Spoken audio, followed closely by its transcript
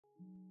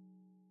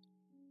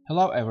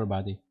Hello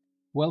everybody,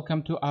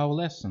 welcome to our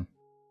lesson.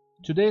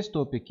 Today's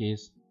topic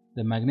is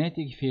the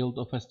magnetic field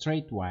of a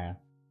straight wire.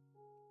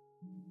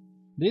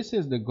 This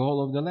is the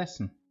goal of the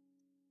lesson.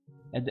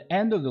 At the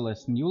end of the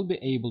lesson you will be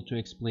able to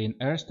explain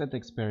Oersted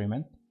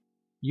experiment,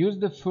 use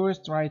the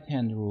first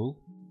right-hand rule,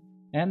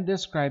 and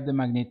describe the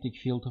magnetic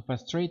field of a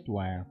straight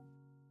wire.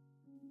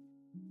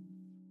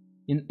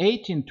 In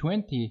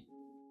 1820,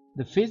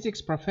 the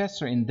physics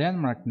professor in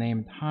Denmark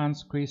named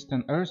Hans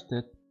Christian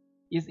Oersted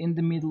is in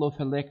the middle of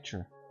a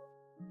lecture,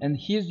 and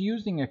he is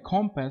using a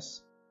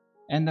compass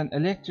and an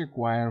electric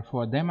wire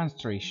for a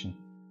demonstration.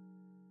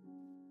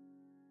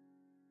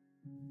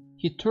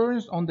 He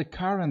turns on the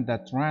current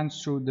that runs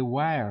through the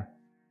wire,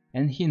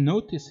 and he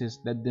notices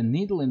that the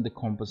needle in the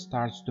compass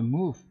starts to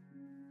move,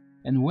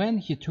 and when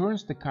he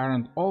turns the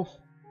current off,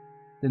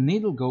 the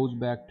needle goes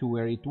back to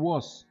where it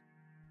was.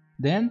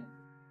 Then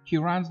he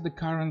runs the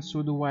current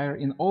through the wire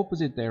in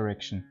opposite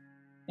direction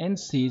and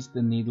sees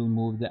the needle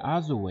move the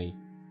other way.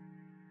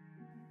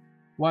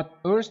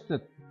 What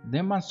Oersted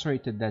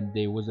demonstrated that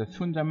day was a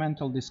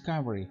fundamental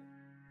discovery,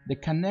 the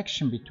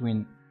connection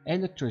between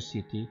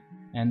electricity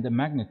and the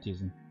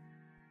magnetism,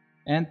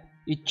 and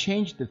it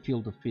changed the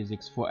field of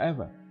physics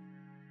forever.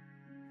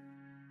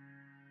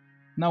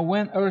 Now,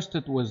 when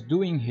Oersted was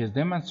doing his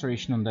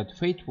demonstration on that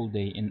fateful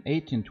day in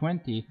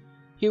 1820,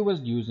 he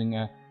was using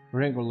a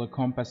regular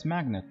compass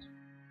magnet.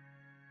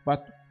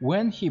 But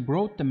when he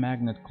brought the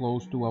magnet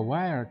close to a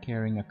wire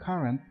carrying a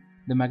current,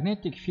 the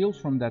magnetic field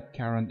from that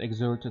current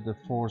exerted a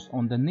force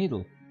on the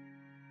needle,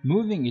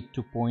 moving it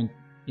to point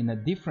in a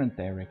different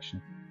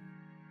direction.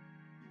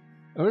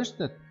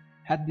 Oersted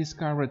had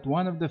discovered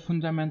one of the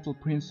fundamental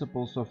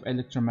principles of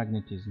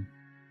electromagnetism.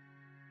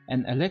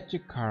 An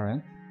electric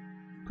current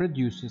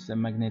produces a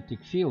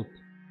magnetic field.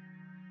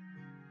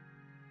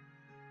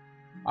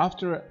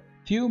 After a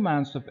few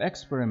months of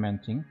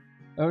experimenting,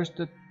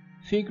 Oersted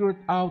figured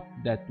out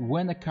that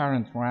when a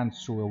current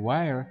runs through a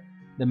wire,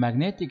 the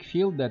magnetic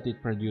field that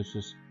it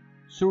produces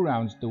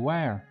surrounds the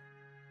wire.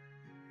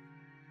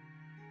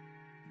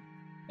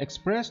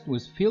 Expressed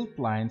with field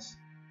lines,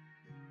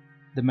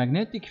 the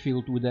magnetic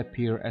field would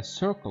appear as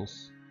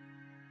circles,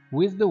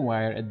 with the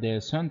wire at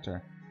their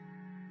center.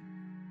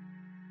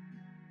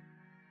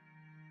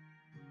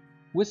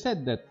 We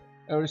said that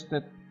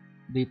Oersted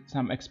did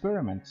some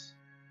experiments,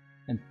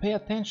 and pay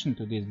attention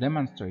to this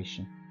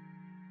demonstration.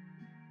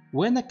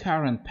 When a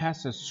current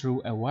passes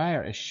through a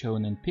wire as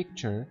shown in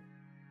picture,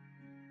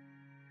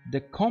 the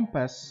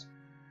compass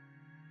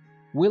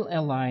will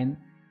align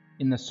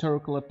in a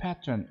circular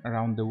pattern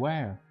around the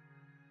wire.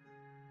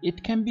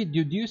 It can be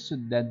deduced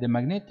that the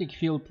magnetic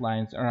field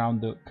lines around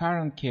the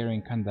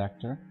current-carrying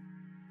conductor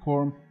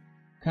form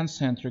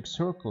concentric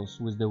circles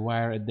with the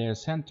wire at their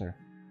center.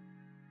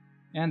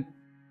 And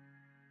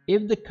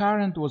if the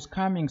current was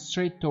coming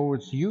straight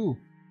towards you,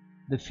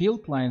 the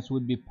field lines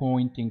would be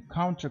pointing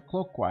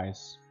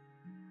counterclockwise.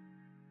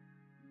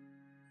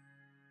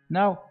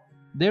 Now,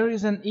 there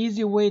is an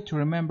easy way to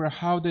remember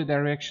how the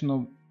direction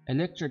of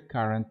electric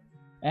current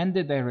and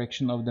the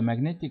direction of the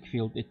magnetic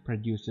field it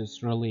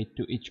produces relate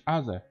to each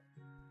other.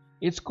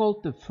 It's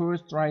called the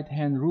first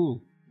right-hand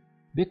rule,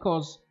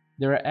 because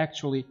there are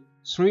actually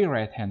three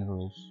right-hand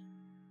rules.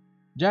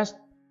 Just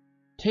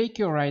take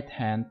your right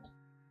hand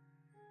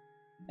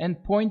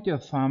and point your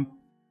thumb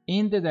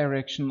in the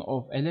direction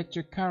of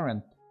electric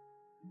current.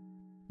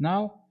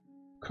 Now,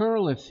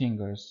 curl your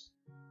fingers.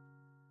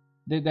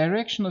 The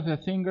direction of your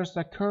fingers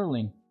are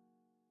curling.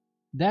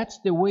 That's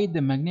the way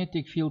the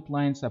magnetic field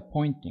lines are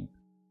pointing.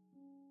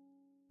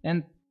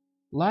 And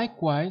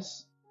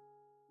likewise,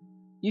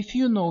 if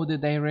you know the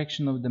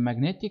direction of the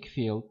magnetic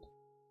field,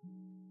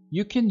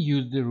 you can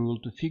use the rule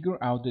to figure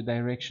out the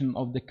direction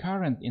of the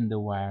current in the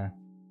wire.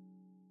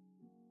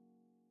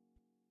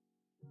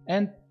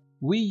 And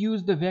we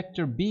use the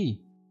vector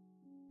B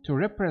to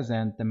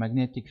represent the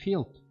magnetic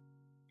field.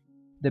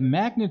 The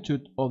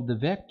magnitude of the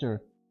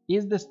vector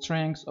is the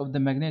strength of the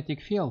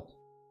magnetic field,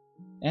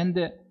 and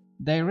the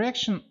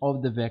direction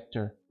of the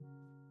vector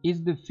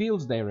is the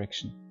field's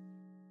direction.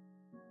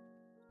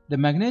 The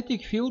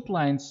magnetic field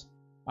lines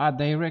are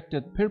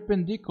directed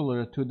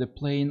perpendicular to the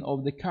plane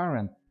of the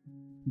current.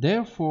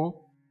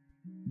 Therefore,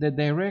 the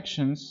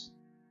directions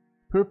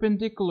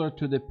perpendicular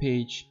to the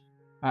page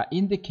are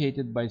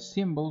indicated by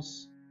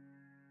symbols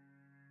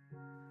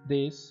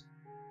this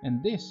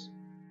and this.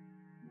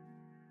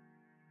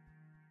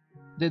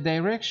 The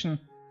direction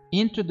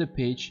into the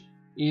page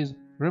is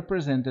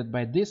represented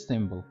by this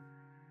symbol,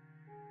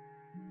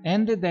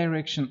 and the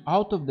direction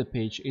out of the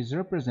page is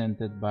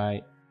represented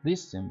by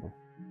this symbol.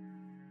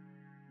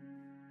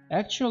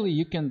 Actually,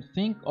 you can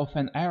think of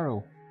an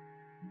arrow.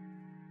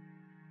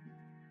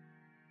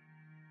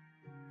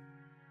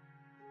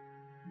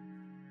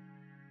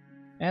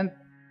 And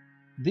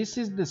this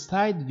is the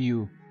side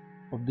view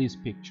of this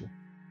picture.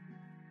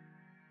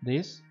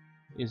 This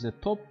is a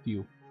top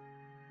view.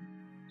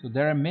 So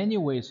there are many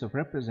ways of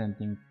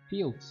representing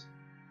fields.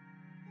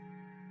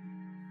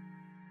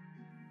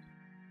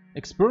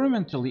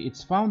 Experimentally,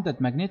 it's found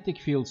that magnetic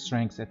field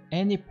strength at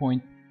any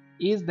point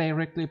is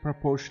directly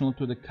proportional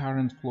to the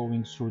current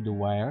flowing through the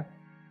wire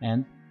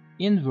and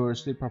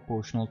inversely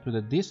proportional to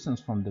the distance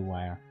from the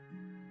wire.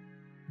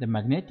 The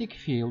magnetic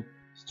field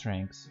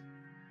strength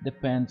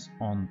depends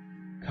on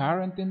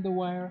current in the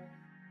wire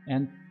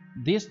and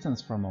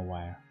distance from a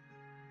wire.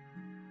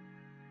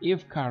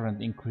 If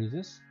current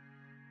increases,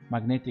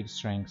 magnetic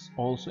strength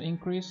also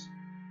increases.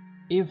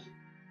 If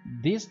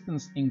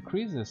distance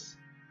increases,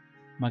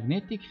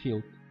 magnetic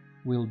field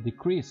will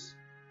decrease.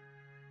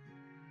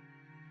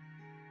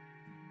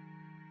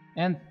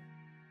 And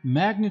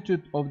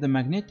magnitude of the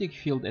magnetic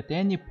field at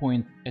any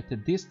point at a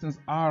distance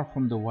r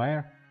from the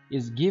wire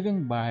is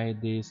given by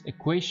this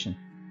equation.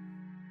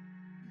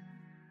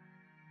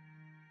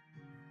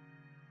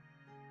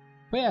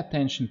 Pay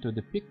attention to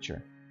the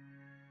picture.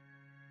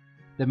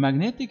 The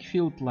magnetic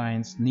field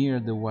lines near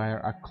the wire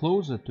are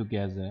closer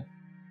together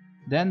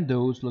than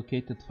those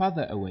located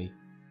farther away,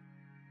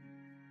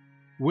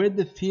 where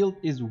the field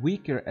is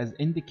weaker as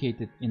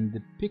indicated in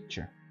the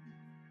picture.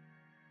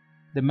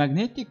 The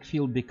magnetic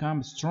field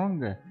becomes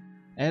stronger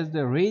as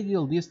the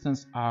radial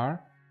distance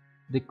r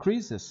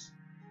decreases,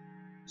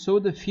 so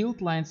the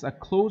field lines are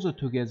closer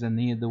together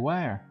near the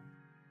wire.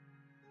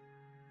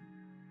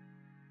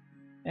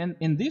 And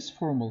in this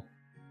formula,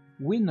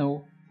 we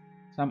know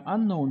some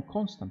unknown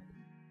constant.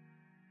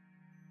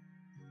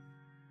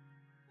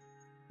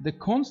 The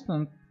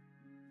constant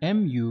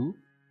mu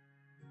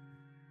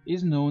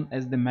is known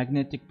as the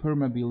magnetic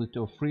permeability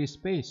of free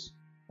space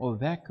or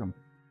vacuum,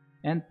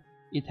 and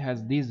it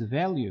has this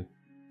value.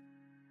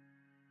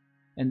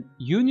 And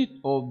unit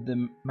of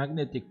the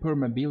magnetic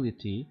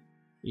permeability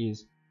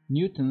is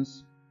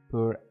newtons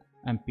per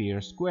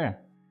ampere square.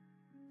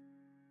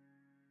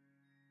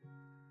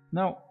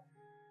 Now,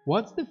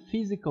 what's the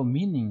physical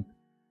meaning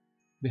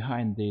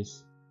behind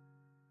this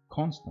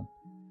constant?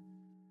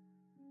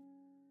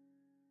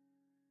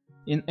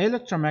 In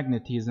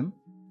electromagnetism,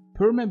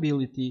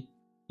 permeability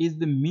is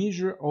the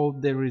measure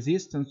of the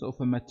resistance of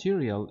a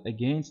material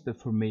against the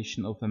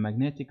formation of a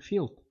magnetic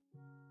field.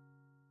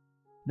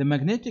 The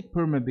magnetic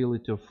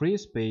permeability of free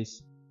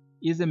space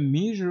is a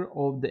measure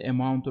of the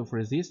amount of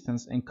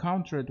resistance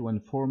encountered when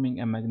forming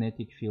a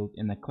magnetic field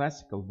in a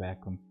classical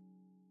vacuum.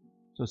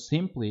 So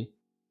simply,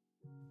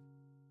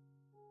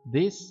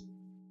 this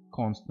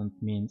constant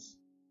means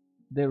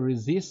the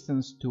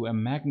resistance to a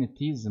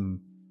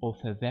magnetism of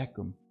a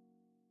vacuum.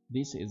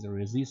 This is a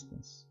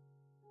resistance.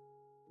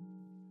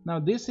 Now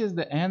this is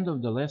the end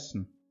of the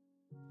lesson.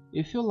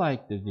 If you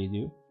liked the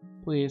video,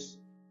 please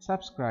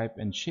subscribe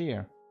and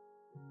share.